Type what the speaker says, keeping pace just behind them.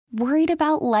Worried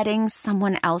about letting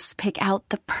someone else pick out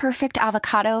the perfect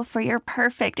avocado for your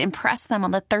perfect impress them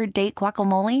on the third date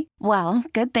guacamole? Well,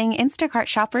 good thing Instacart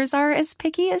shoppers are as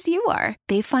picky as you are.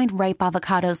 They find ripe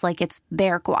avocados like it's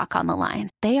their guac on the line.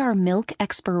 They are milk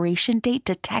expiration date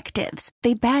detectives.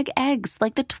 They bag eggs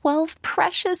like the 12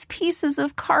 precious pieces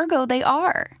of cargo they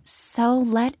are. So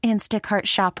let Instacart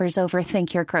shoppers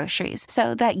overthink your groceries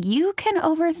so that you can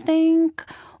overthink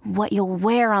what you'll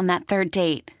wear on that third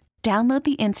date. Download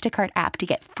the Instacart app to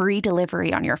get free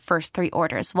delivery on your first 3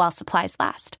 orders while supplies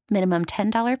last. Minimum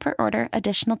 $10 per order.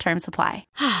 Additional terms apply.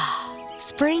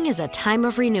 Spring is a time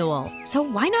of renewal, so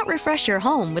why not refresh your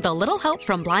home with a little help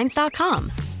from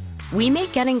Blinds.com? We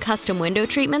make getting custom window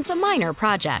treatments a minor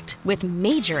project with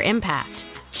major impact.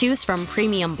 Choose from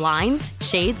premium blinds,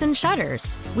 shades, and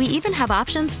shutters. We even have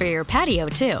options for your patio,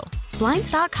 too.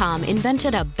 Blinds.com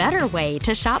invented a better way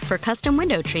to shop for custom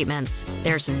window treatments.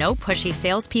 There's no pushy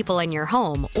salespeople in your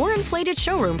home or inflated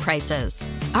showroom prices.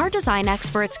 Our design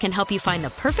experts can help you find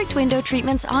the perfect window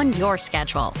treatments on your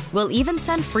schedule. We'll even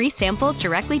send free samples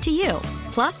directly to you.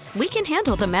 Plus, we can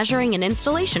handle the measuring and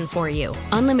installation for you.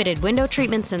 Unlimited window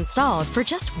treatments installed for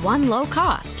just one low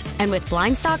cost. And with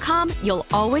Blinds.com, you'll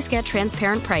always get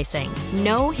transparent pricing.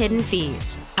 No hidden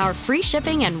fees. Our free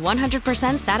shipping and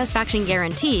 100% satisfaction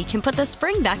guarantee can put the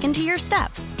spring back into your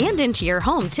step and into your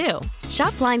home, too.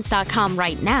 Shop Blinds.com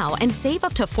right now and save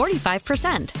up to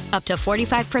 45%. Up to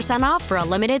 45% off for a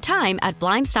limited time at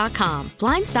Blinds.com.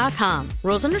 Blinds.com.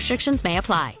 Rules and restrictions may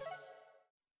apply.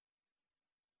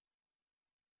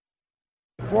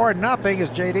 4-0 as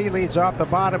JD leads off the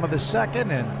bottom of the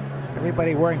second, and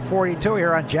everybody wearing 42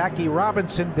 here on Jackie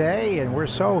Robinson Day, and we're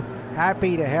so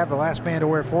happy to have the last man to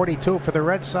wear 42 for the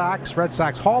Red Sox. Red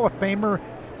Sox Hall of Famer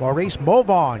Maurice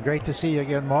Movon. Great to see you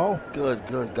again, Mo. Good,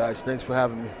 guys. Thanks for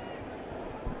having me.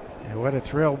 And what a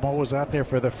thrill. Mo was out there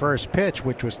for the first pitch,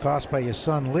 which was tossed by his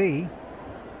son Lee.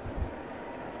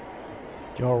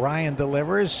 Joe Ryan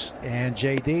delivers, and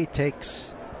JD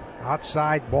takes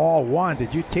outside ball 1.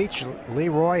 Did you teach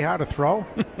Leroy how to throw?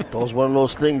 That was one of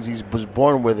those things. He was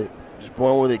born with it. He was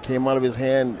born with it. Came out of his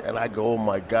hand, and I go, oh,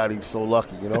 my God, he's so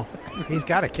lucky, you know? He's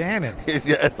got a cannon.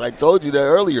 Yes, I told you that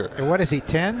earlier. And what is he,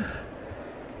 10?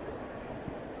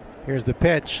 Here's the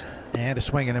pitch, and a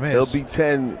swing and a miss. He'll be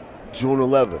 10 June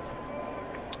 11th.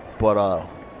 But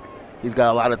he's got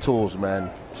a lot of tools,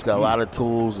 man. He's got a lot of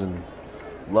tools and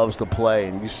loves to play.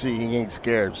 And you see he ain't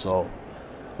scared, so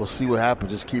we'll see what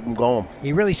happens. Just keep him going.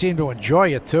 He really seemed to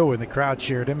enjoy it, too, when the crowd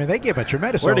cheered him. I mean, they give a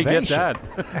tremendous ovation. Where'd he get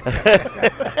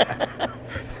that?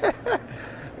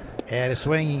 And a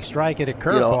swinging strike at a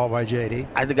curveball by JD.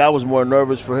 I think I was more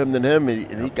nervous for him than him,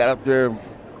 and he got up there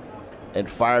and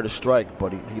fired a strike.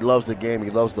 But he loves the game. He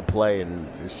loves to play, and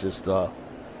it's just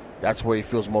that's where he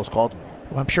feels most comfortable.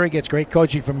 Well, I'm sure he gets great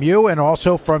coaching from you and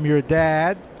also from your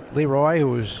dad, Leroy, who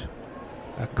was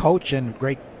a coach and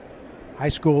great high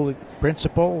school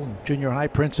principal, junior high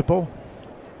principal.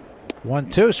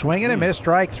 1-2, swing and a miss,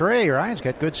 strike 3. Ryan's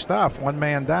got good stuff. 1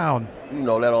 man down. You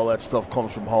know that all that stuff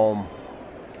comes from home.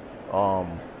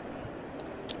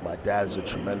 My dad is a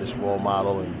tremendous role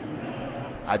model, and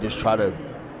I just try to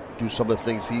do some of the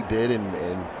things he did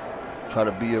and try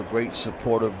to be a great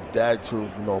supportive dad to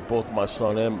both my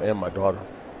son and my daughter.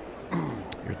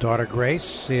 Your daughter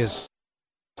Grace is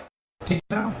 17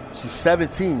 now? She's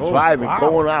 17, driving,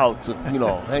 going out to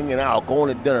hanging out,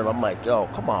 going to dinner. And I'm like, yo,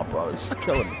 come on, bro, it's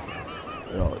killing me.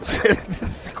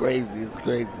 It's crazy. It's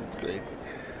crazy.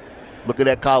 Look at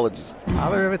that colleges.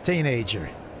 Father of a teenager.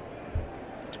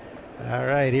 All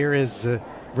right, here is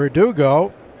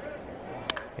Verdugo.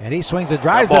 And he swings and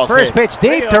drives the first pitch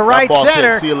deep to right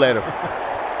center. See you later.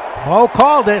 Mo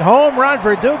called it. Home run,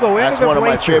 Verdugo into the bleachers. That's one of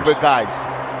my favorite guys.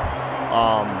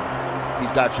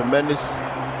 He's got tremendous.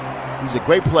 He's a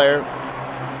great player,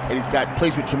 and he's got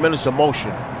plays with tremendous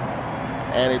emotion.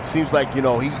 And it seems like he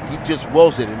just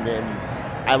wills it,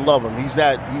 and I love him. He's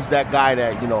that guy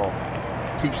that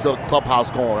keeps the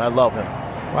clubhouse going. I love him.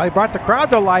 Well, he brought the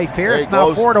crowd to life here. It's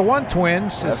now 4-1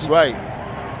 Twins. That's right.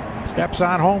 Steps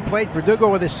on home plate. Verdugo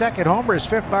with his second homer, his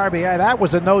 5th RBI. That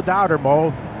was a no-doubter, Mo.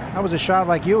 That was a shot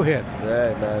like you hit.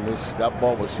 Yeah, man. That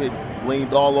ball was hit,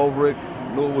 leaned all over it,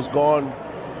 knew it was gone.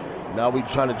 Now we're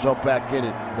trying to jump back in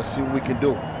it. Let's see what we can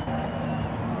do.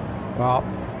 Well,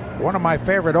 one of my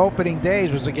favorite opening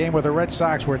days was the game where the Red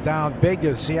Sox were down big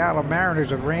to the Seattle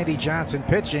Mariners with Randy Johnson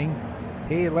pitching.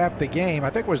 He left the game. I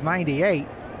think it was 98.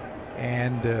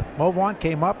 And Movon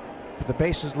came up with the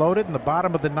bases loaded in the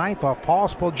bottom of the 9th off Paul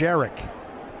Spoljaric.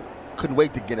 Couldn't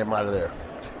wait to get him out of there.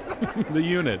 The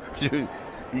unit.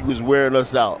 He was wearing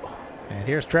us out. And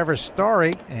here's Trevor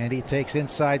Story, and he takes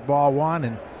inside ball 1.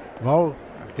 And Mo,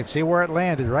 You can see where it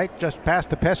landed, right just past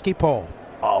the pesky pole.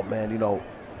 Oh, man,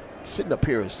 sitting up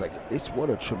here, it's what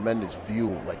a tremendous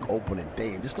view, opening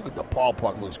day. And just look at the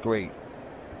ballpark, looks great.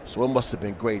 So it must have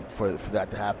been great for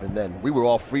that to happen then. We were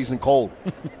all freezing cold.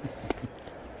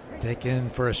 Taken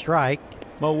for a strike.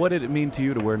 Well, what did it mean to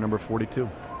you to wear number 42?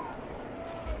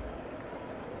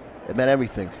 It meant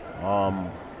everything.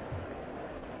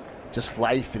 Just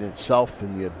life in itself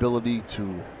and the ability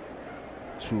to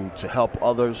help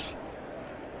others.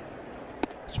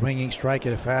 Swinging strike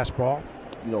at a fastball.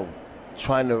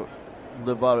 Trying to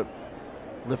live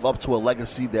up to a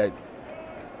legacy that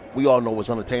we all know was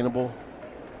unattainable.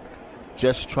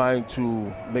 Just trying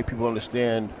to make people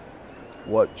understand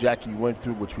what Jackie went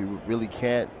through, which we really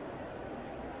can't.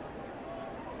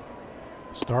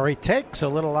 Story takes a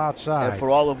little outside. And for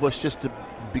all of us just to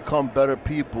become better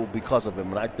people because of him.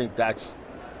 And I think that's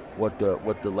what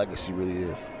the legacy really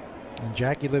is. And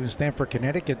Jackie lived in Stamford,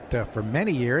 Connecticut for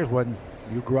many years when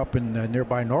you grew up in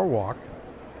nearby Norwalk,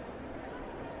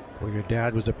 where your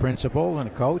dad was a principal and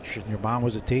a coach and your mom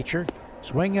was a teacher.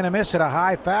 Swing and a miss at a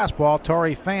high fastball.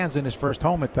 Torrey Fans in his first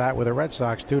home at bat with the Red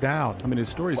Sox, 2 down. I mean, his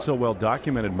story is so well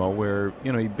documented, Mo, where,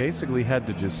 he basically had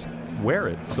to just wear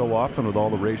it so often with all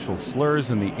the racial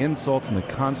slurs and the insults and the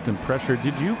constant pressure.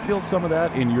 Did you feel some of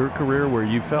that in your career where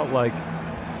you felt like,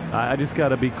 I just got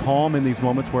to be calm in these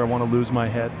moments where I want to lose my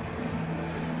head?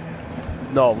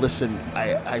 No, listen,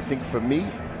 I think for me,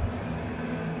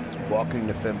 walking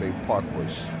to Fenway Park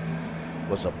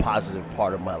was a positive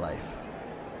part of my life.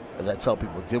 As I tell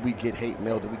people, did we get hate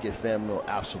mail? Did we get fan mail?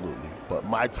 Absolutely. But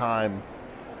my time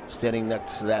standing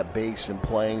next to that base and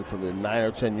playing for the 9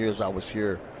 or 10 years I was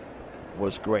here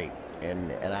was great.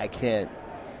 And I can't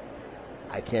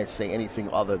say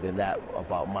anything other than that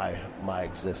about my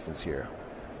existence here.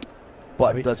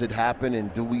 But does it happen,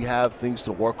 and do we have things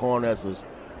to work on as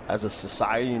a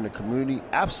society and a community?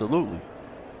 Absolutely.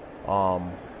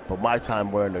 But my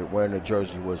time wearing the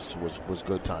jersey was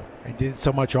good time. I did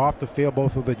so much off the field,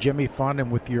 both with the Jimmy Fund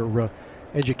and with your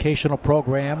educational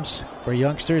programs for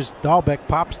youngsters. Dahlbeck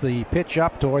pops the pitch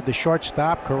up toward the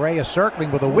shortstop. Correa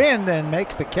circling with a wind and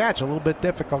makes the catch. A little bit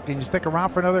difficult. Can you stick around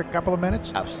for another couple of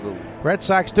minutes? Absolutely. Red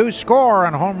Sox do score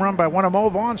on a home run by one of Mo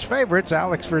Vaughn's favorites,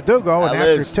 Alex Verdugo. And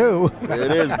after 2. There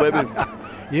it is, baby.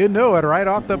 You knew it right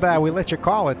off the bat. We let you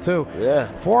call it, too.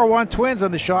 Yeah. 4-1 Twins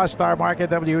on the Shaw Star Market,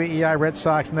 WEEI Red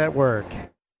Sox Network.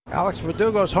 Alex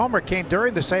Verdugo's homer came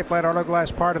during the Safelite Auto Glass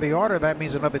part of the order. That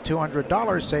means another $200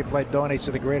 Safelite donates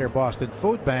to the Greater Boston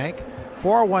Food Bank.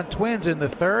 4-1 Twins in the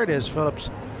third as Phillips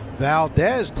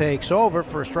Valdez takes over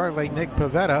for struggling Nick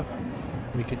Pivetta.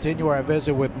 We continue our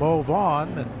visit with Mo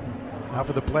Vaughn. And now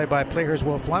for the play-by-play, here's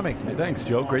Will Fleming. Hey, thanks,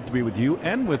 Joe. Great to be with you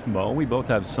and with Mo. We both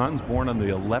have sons born on the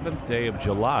 11th day of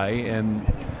July. And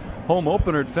home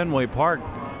opener at Fenway Park,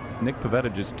 Nick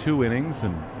Pivetta just 2 innings,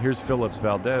 and here's Phillips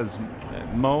Valdez.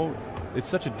 Mo, it's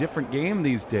such a different game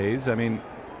these days. I mean,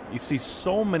 you see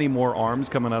so many more arms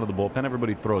coming out of the bullpen.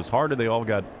 Everybody throws harder. They all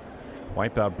got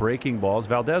wipeout breaking balls.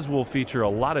 Valdez will feature a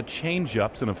lot of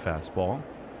change-ups and a fastball.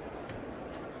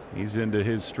 He's into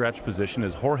his stretch position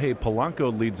as Jorge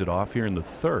Polanco leads it off here in the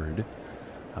third.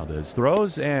 Valdez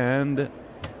throws, and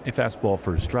a fastball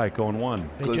for a strike, 0-1.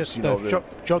 They just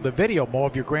showed the video, Mo,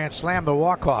 of your grand slam, the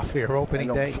walk-off here,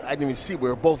 opening day. I didn't even see. We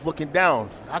were both looking down.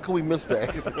 How can we miss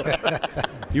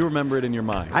that? You remember it in your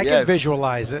mind. I can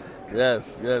visualize it.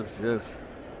 Yes.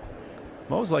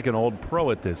 Mo's like an old pro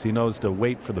at this. He knows to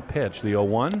wait for the pitch. The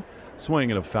 0-1,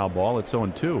 swing and a foul ball. It's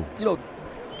 0-2.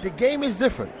 The game is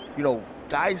different.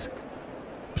 Guys,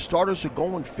 starters are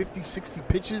going 50, 60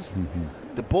 pitches.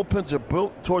 Mm-hmm. The bullpens are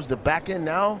built towards the back end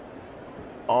now.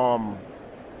 You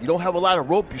don't have a lot of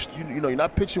rope. You're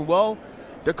not pitching well.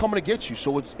 They're coming to get you.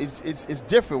 So it's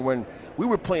different. When we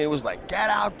were playing, it was like, get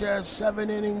out there, 7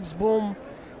 innings, boom.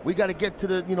 We got to get to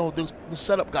the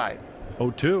setup guy.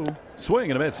 0-2, swing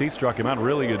and a miss. He struck him out. A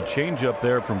really good changeup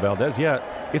there from Valdez. Yeah,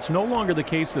 it's no longer the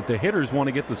case that the hitters want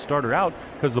to get the starter out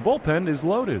because the bullpen is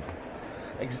loaded.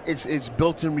 It's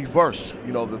built in reverse.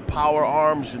 The power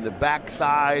arms and the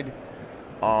backside.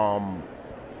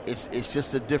 It's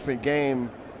just a different game.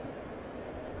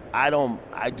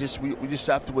 We just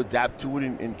have to adapt to it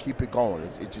and keep it going.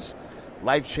 It just,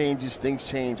 life changes, things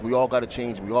change. We all got to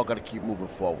change. We all got to keep moving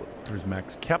forward. There's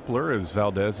Max Kepler as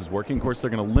Valdez is working. Of course,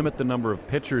 they're going to limit the number of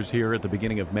pitchers here at the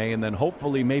beginning of May, and then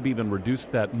hopefully maybe even reduce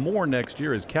that more next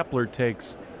year as Kepler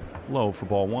takes low for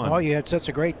ball 1. Oh, you had such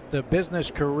a great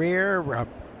business career,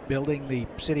 building the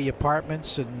city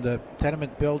apartments and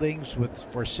tenement buildings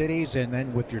for cities, and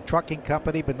then with your trucking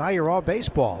company. But now you're all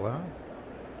baseball, huh?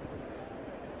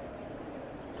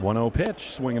 1-0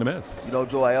 pitch, swing and a miss.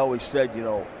 Joe, I always said,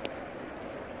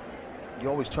 you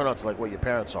always turn out to like what your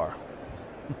parents are.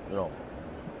 You know,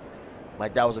 my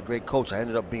dad was a great coach. I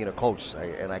ended up being a coach,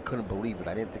 and I couldn't believe it.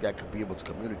 I didn't think I could be able to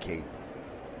communicate,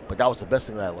 but that was the best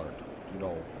thing that I learned. You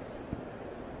know.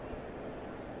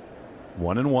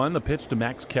 1-1. The pitch to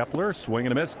Max Kepler, swing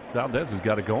and a miss. Valdez has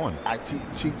got it going. I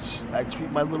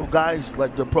treat my little guys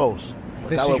like they're pros. Like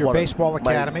this is your baseball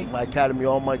academy. My academy,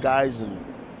 all my guys, and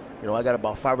I got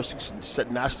about 5 or 6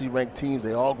 nationally ranked teams.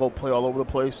 They all go play all over the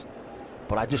place,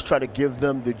 but I just try to give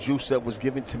them the juice that was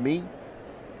given to me,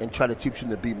 and try to teach them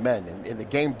to be men. And the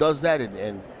game does that,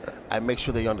 and I make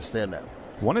sure they understand that.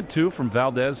 1-2 from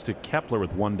Valdez to Kepler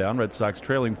with 1 down. Red Sox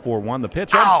trailing 4-1. The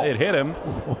pitch, it hit him.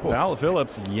 Val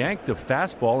Phillips yanked a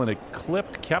fastball, and it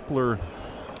clipped Kepler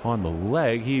on the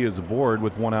leg. He is aboard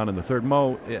with 1 out in the third.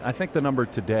 Mo, I think the number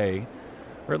today,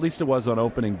 or at least it was on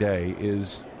opening day,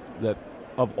 is that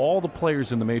of all the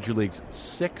players in the major leagues,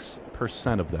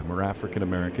 6% of them are African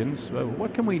Americans.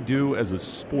 What can we do as a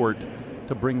sport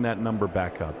to bring that number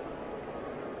back up?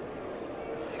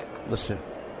 Listen,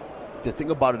 the thing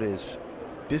about it is,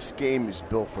 this game is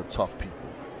built for tough people,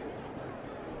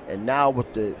 and now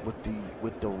with the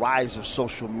rise of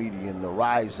social media and the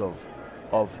rise of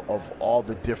all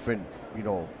the different,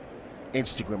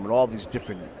 Instagram and all these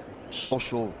different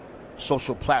social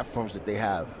platforms that they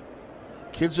have,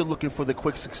 kids are looking for the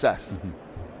quick success. Mm-hmm.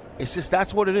 It's just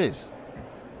that's what it is,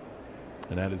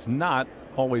 and that is not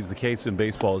always the case in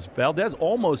baseball. As Valdez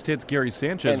almost hits Gary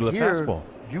Sanchez with a fastball.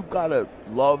 You gotta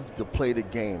love to play the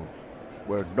game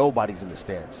where nobody's in the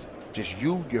stands. Just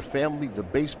you, your family, the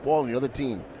baseball, and the other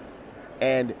team.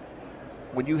 And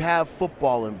when you have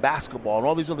football and basketball and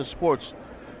all these other sports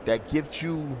that give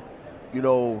you,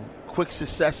 quick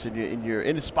success and you're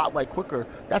in the spotlight quicker,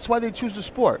 that's why they choose the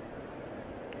sport.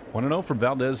 1-0 from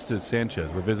Valdez to Sanchez.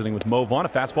 We're visiting with Mo Vaughn. A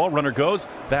fastball, runner goes.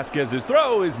 Vasquez's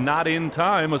throw is not in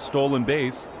time. A stolen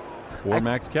base for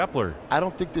Max Kepler. I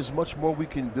don't think there's much more we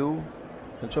can do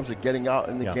in terms of getting out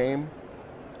in the game.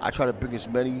 I try to bring as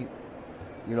many,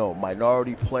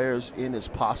 minority players in as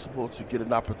possible to get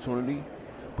an opportunity.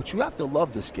 But you have to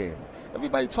love this game.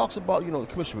 Everybody talks about, the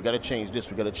commissioner, we got to change this,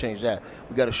 we got to change that,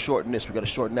 we got to shorten this, we got to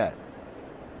shorten that.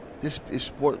 This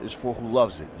sport is for who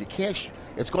loves it. You can't.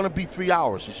 It's going to be 3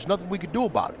 hours. There's nothing we can do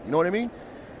about it. You know what I mean?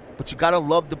 But you got to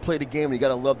love to play the game, and you got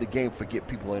to love the game for get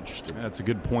people interested. That's a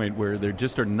good point, where there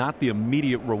just are not the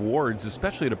immediate rewards,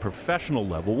 especially at a professional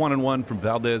level. 1-1 from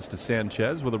Valdez to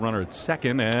Sanchez with a runner at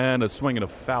second and a swing and a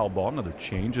foul ball. Another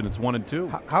change, and it's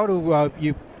 1-2. How do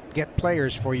you get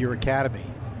players for your academy?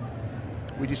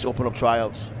 We just open up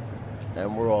tryouts,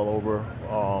 and we're all over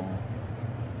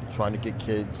trying to get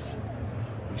kids.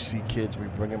 We see kids, we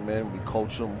bring them in, we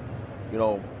coach them.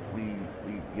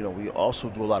 We also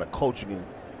do a lot of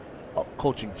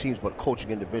coaching teams, but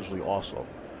coaching individually also.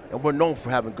 And we're known for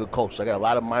having good coaches. I got a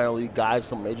lot of minor league guys,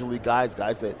 some major league guys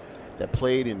that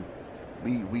played, and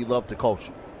we love to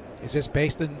coach. Is this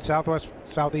based in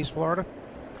Southeast Florida?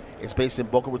 It's based in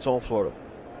Boca Raton, Florida.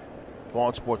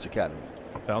 Vaughn Sports Academy.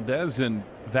 Valdez and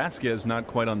Vasquez not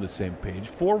quite on the same page.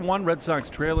 4-1 Red Sox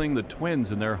trailing the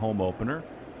Twins in their home opener.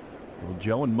 Well,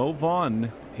 Joe and Mo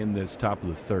Vaughn in this top of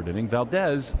the third inning.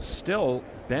 Valdez still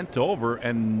bent over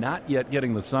and not yet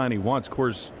getting the sign he wants. Of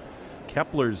course,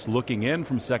 Kepler's looking in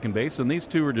from second base, and these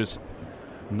two are just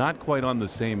not quite on the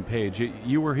same page.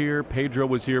 You were here. Pedro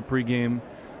was here pregame.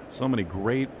 So many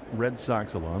great Red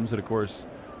Sox alums. And, of course,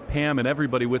 Pam and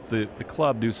everybody with the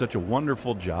club do such a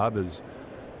wonderful job as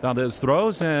Valdez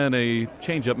throws, and a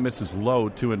changeup misses low,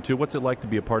 2-2. What's it like to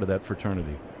be a part of that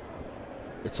fraternity?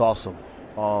 It's awesome.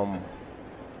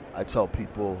 I tell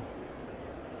people,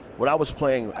 when I was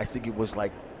playing, I think it was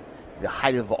like the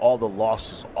height of all the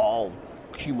losses all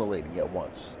accumulating at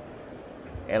once.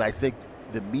 And I think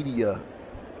the media,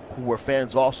 who were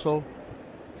fans also,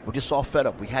 were just all fed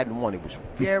up. We hadn't won. It was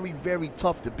very, very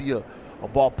tough to be a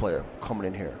ball player coming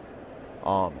in here.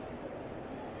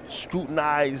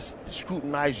 Scrutinize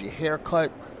your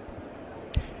haircut,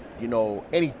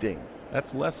 anything.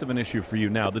 That's less of an issue for you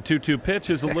now. The 2-2 pitch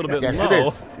is a little bit yes, low. It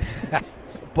is.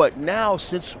 But now,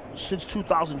 since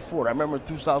 2004, I remember in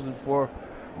 2004,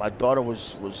 my daughter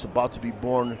was about to be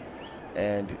born,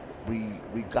 and we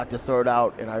got the third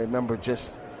out, and I remember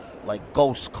just like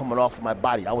ghosts coming off of my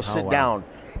body. I was sitting down,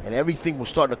 and everything was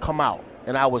starting to come out,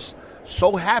 and I was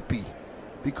so happy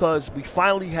because we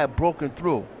finally had broken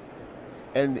through.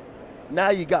 And now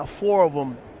you got 4 of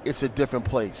them. It's a different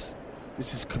place.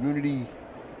 This is community.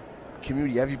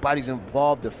 Everybody's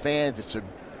involved. The fans. It's a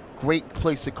great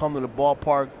place to come to the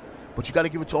ballpark. But you got to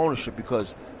give it to ownership,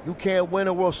 because you can't win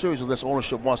a World Series unless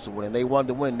ownership wants to win. And they wanted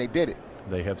to win. They did it.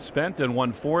 They have spent and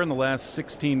won 4 in the last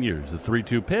 16 years. The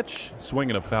 3-2 pitch, swing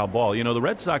and a foul ball. You know, the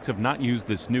Red Sox have not used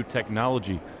this new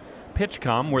technology,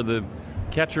 PitchCom, where the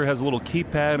catcher has a little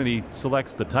keypad and he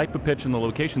selects the type of pitch and the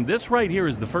location. This right here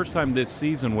is the first time this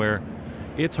season where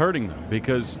it's hurting them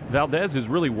because Valdez is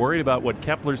really worried about what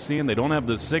Kepler's seeing. They don't have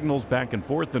the signals back and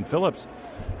forth, and Phillips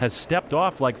has stepped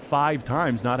off like 5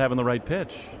 times not having the right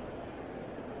pitch.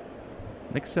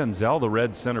 Nick Senzel, the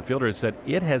Reds center fielder, has said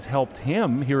it has helped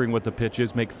him, hearing what the pitch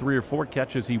is, make 3 or 4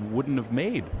 catches he wouldn't have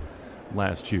made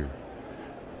last year.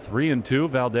 3-2,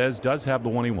 Valdez does have the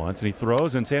one he wants, and he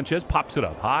throws, and Sanchez pops it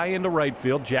up high into right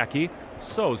field. Jackie,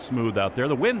 so smooth out there.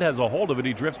 The wind has a hold of it.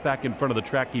 He drifts back in front of the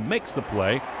track. He makes the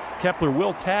play. Kepler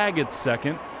will tag at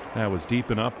second. That was deep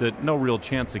enough that no real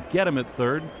chance to get him at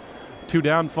third. 2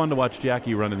 down, fun to watch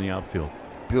Jackie run in the outfield.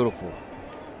 Beautiful.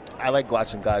 I like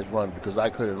watching guys run because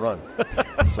I couldn't run.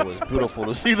 So it's beautiful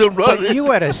to see them run. But you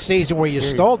had a season where you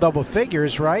stole double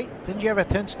figures, right? Didn't you have a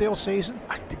 10-steal season?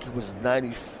 I think it was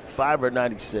 95 or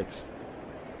 96.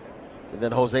 And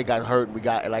then Jose got hurt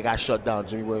and I got shut down.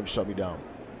 Jimmy Williams shut me down.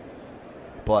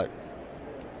 But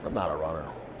I'm not a runner.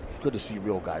 It's good to see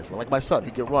real guys run. Like my son, he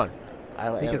can run.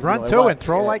 He can run too and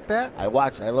throw like that? I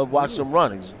love watching him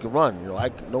run. He can run.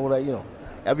 I know that,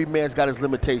 every man's got his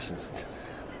limitations.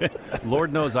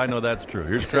 Lord knows I know that's true.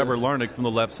 Here's Trevor Larnach from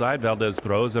the left side. Valdez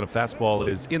throws, and a fastball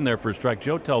is in there for a strike.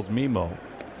 Joe tells me, Mo,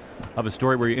 of a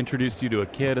story where he introduced you to a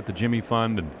kid at the Jimmy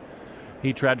Fund, and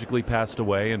he tragically passed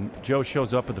away. And Joe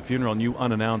shows up at the funeral, and you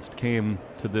unannounced came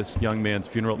to this young man's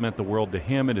funeral. It meant the world to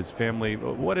him and his family.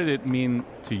 What did it mean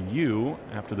to you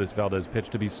after this Valdez pitch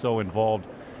to be so involved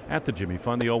at the Jimmy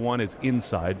Fund? The 0-1 is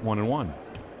inside 1-1.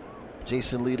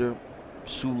 Jason Leader,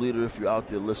 Sue Leader, if you're out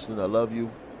there listening, I love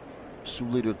you. Sue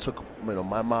Leader took,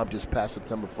 my mom just passed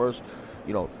September 1st.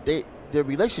 Their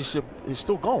relationship is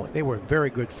still going. They were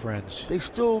very good friends. They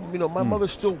still, my mother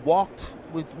still walked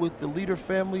with the Leader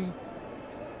family.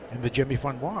 And the Jimmy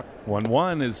Fund walk.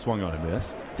 1-1 is swung on and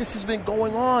missed. This has been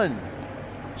going on.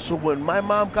 So when my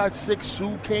mom got sick,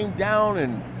 Sue came down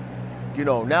and,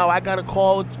 now I got to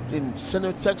call and send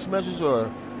her text messages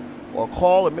or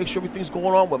call and make sure everything's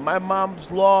going on with my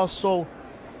mom's loss. So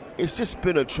it's just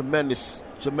been a tremendous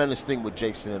thing with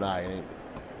Jason and I,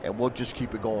 and we'll just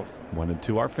keep it going.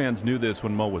 1-2. Our fans knew this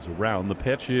when Mo was around. The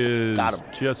pitch is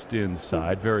just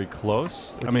inside, very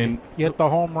close. You hit the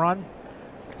home run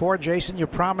for Jason. You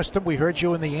promised him. We heard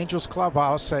you in the Angels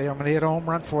clubhouse say, "I'm going to hit a home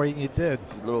run for you," and you did.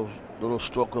 Little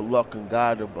stroke of luck and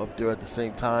God up there at the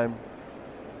same time,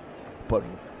 but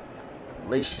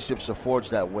relationships are forged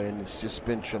that way, and it's just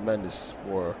been tremendous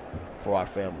for our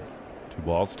family. 2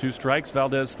 balls, 2 strikes.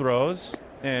 Valdez throws.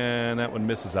 And that one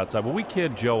misses outside. Well, we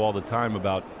kid Joe all the time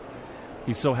about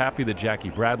he's so happy that Jackie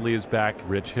Bradley is back,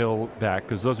 Rich Hill back,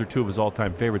 because those are 2 of his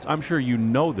all-time favorites. I'm sure you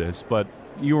know this, but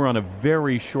you were on a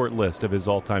very short list of his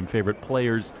all-time favorite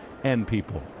players and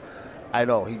people. I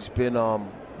know. He's been,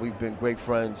 we've been great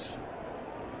friends.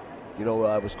 I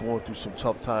was going through some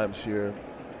tough times here.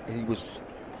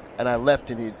 And I left,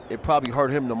 and it probably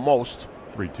hurt him the most.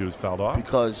 3-2 is fouled off.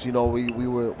 Because, we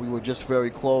were just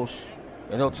very close.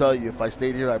 And he'll tell you, if I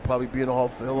stayed here, I'd probably be in the Hall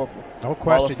of Fame. No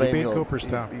question, you'd be in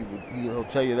Cooperstown. He'll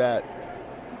tell you that.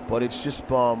 But it's just,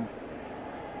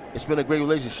 it's been a great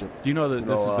relationship. Do you know that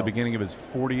this is the beginning of his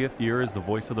 40th year as the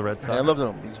voice of the Red Sox? I love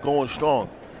him. He's going strong.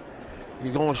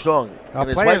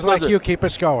 Players like you keep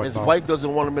us going. His wife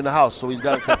doesn't want him in the house, so he's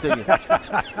got to continue.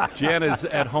 Jan is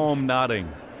at home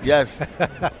nodding. Yes.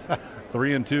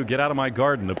 3-2. Get out of my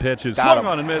garden. The pitch is swung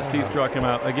on and missed. He struck him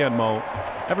out. Again, Mo,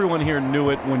 everyone here knew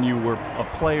it when you were a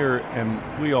player,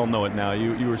 and we all know it now.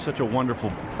 You were such a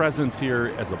wonderful presence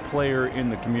here as a player in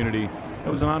the community. It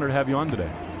was an honor to have you on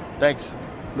today. Thanks.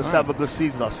 Let's have a good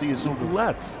season. I'll see you soon.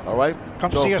 Let's. All right?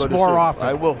 Come see us more often.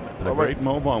 I will. The great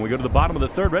Mo Vaughn. We go to the bottom of the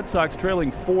third. Red Sox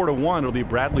trailing 4-1. It'll be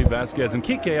Bradley, Vasquez, and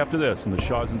Kike after this in the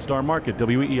Shaws and Star Market,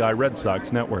 WEEI Red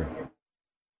Sox Network.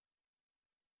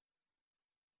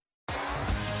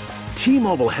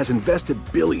 T-Mobile has invested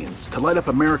billions to light up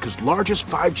America's largest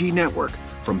 5G network,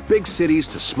 from big cities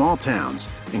to small towns,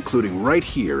 including right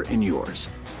here in yours.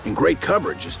 And great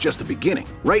coverage is just the beginning.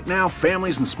 Right now,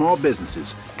 families and small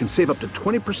businesses can save up to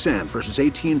 20% versus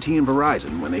AT&T and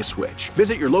Verizon when they switch.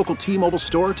 Visit your local T-Mobile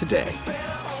store today.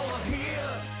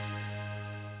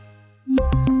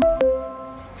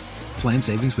 Plan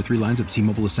savings with 3 lines of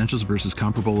T-Mobile Essentials versus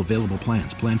comparable available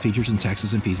plans. Plan features and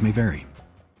taxes and fees may vary.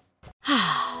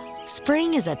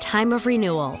 Spring is a time of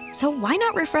renewal, so why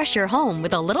not refresh your home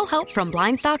with a little help from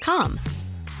Blinds.com?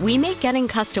 We make getting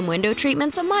custom window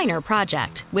treatments a minor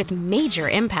project with major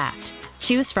impact.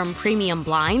 Choose from premium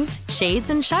blinds,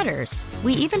 shades, and shutters.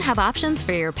 We even have options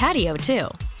for your patio, too.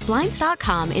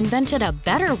 Blinds.com invented a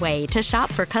better way to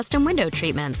shop for custom window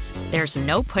treatments. There's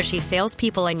no pushy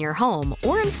salespeople in your home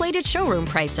or inflated showroom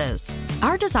prices.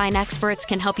 Our design experts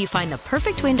can help you find the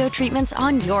perfect window treatments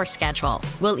on your schedule.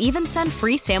 We'll even send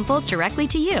free samples directly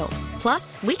to you.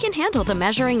 Plus, we can handle the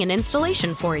measuring and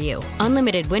installation for you.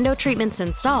 Unlimited window treatments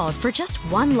installed for just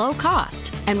one low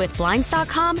cost. And with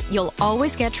Blinds.com, you'll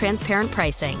always get transparent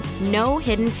pricing. No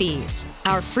hidden fees.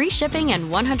 Our free shipping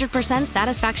and 100%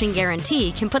 satisfaction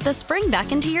guarantee can put the spring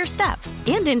back into your step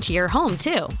and into your home,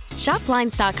 too. Shop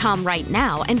Blinds.com right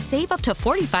now and save up to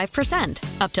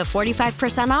 45%. Up to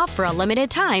 45% off for a limited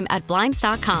time at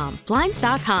Blinds.com.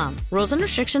 Blinds.com. Rules and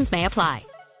restrictions may apply.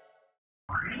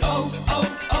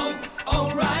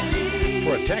 O'Reilly.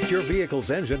 Protect your vehicle's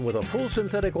engine with a full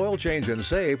synthetic oil change and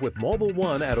save with Mobil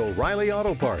 1 at O'Reilly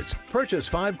Auto Parts. Purchase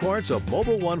 5 quarts of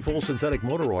Mobil 1 full synthetic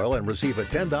motor oil and receive a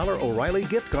 $10 O'Reilly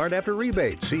gift card after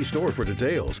rebate. See store for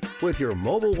details. With your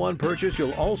Mobil 1 purchase,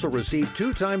 you'll also receive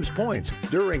 2 times points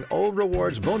during O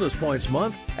Rewards Bonus Points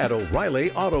Month at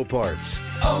O'Reilly Auto Parts.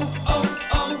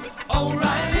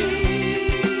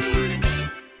 O'Reilly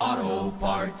Auto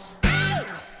Parts.